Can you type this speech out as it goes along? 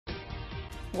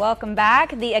Welcome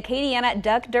back. The Acadiana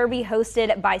Duck Derby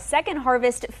hosted by Second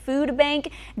Harvest Food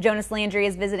Bank. Jonas Landry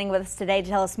is visiting with us today to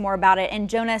tell us more about it. And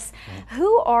Jonas,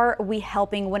 who are we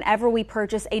helping whenever we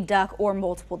purchase a duck or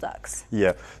multiple ducks?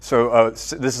 Yeah, so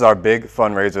this is our big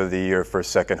fundraiser of the year for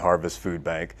Second Harvest Food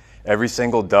Bank. Every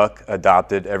single duck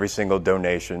adopted, every single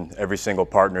donation, every single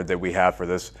partner that we have for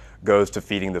this goes to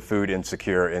feeding the food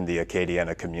insecure in the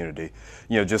Acadiana community.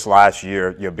 Just last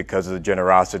year, because of the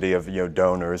generosity of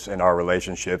donors and our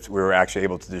relationships, we were actually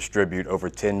able to distribute over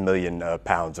 10 million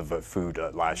pounds of food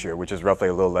last year, which is roughly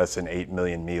a little less than 8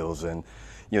 million meals. And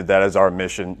that is our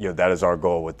mission. That is our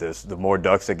goal with this. The more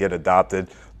ducks that get adopted,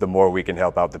 the more we can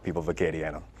help out the people of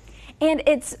Acadiana. And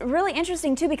it's really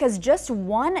interesting, too, because just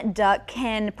one duck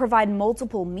can provide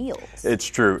multiple meals. It's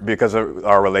true, because of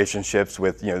our relationships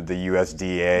with the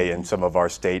USDA and some of our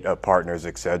state partners,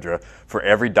 etc. For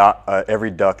every duck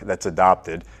that's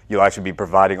adopted, you'll actually be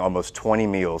providing almost 20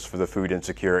 meals for the food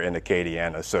insecure in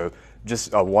Acadiana. So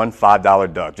just a one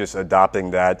 $5 duck, just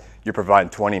adopting that, you're providing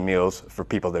 20 meals for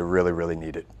people that really, really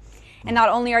need it. And not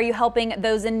only are you helping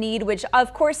those in need, which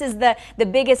of course is the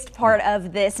biggest part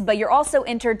of this, but you're also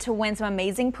entered to win some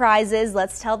amazing prizes.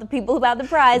 Let's tell the people about the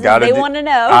prizes. They want to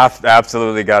know.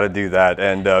 Absolutely got to do that.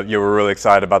 And we're really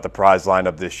excited about the prize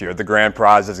lineup this year. The grand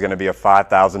prize is going to be a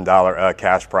 $5,000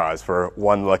 cash prize for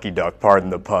one lucky duck,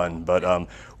 pardon the pun. But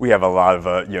we have a lot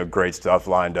of great stuff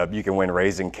lined up. You can win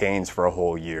Raising Cane's for a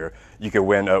whole year. You can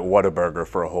win a Whataburger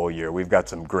for a whole year. We've got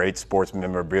some great sports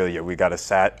memorabilia. We got a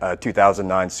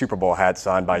 2009 Super Bowl hat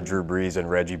signed by Drew Brees and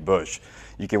Reggie Bush.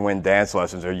 You can win dance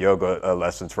lessons or yoga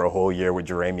lessons for a whole year with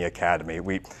Jeremy Academy.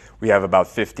 We have about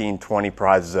 15, 20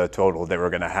 prizes total that we're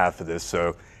going to have for this,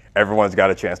 so everyone's got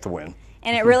a chance to win.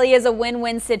 And it really is a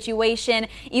win-win situation.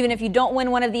 Even if you don't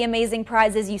win one of the amazing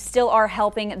prizes, you still are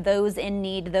helping those in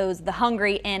need, the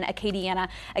hungry in Acadiana.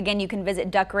 Again, you can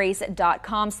visit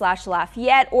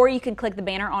duckrace.com/Lafayette, or you can click the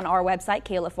banner on our website,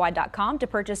 klfy.com, to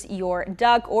purchase your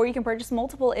duck, or you can purchase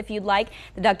multiple if you'd like.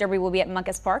 The Duck Derby will be at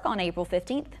Muncus Park on April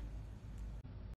 15th.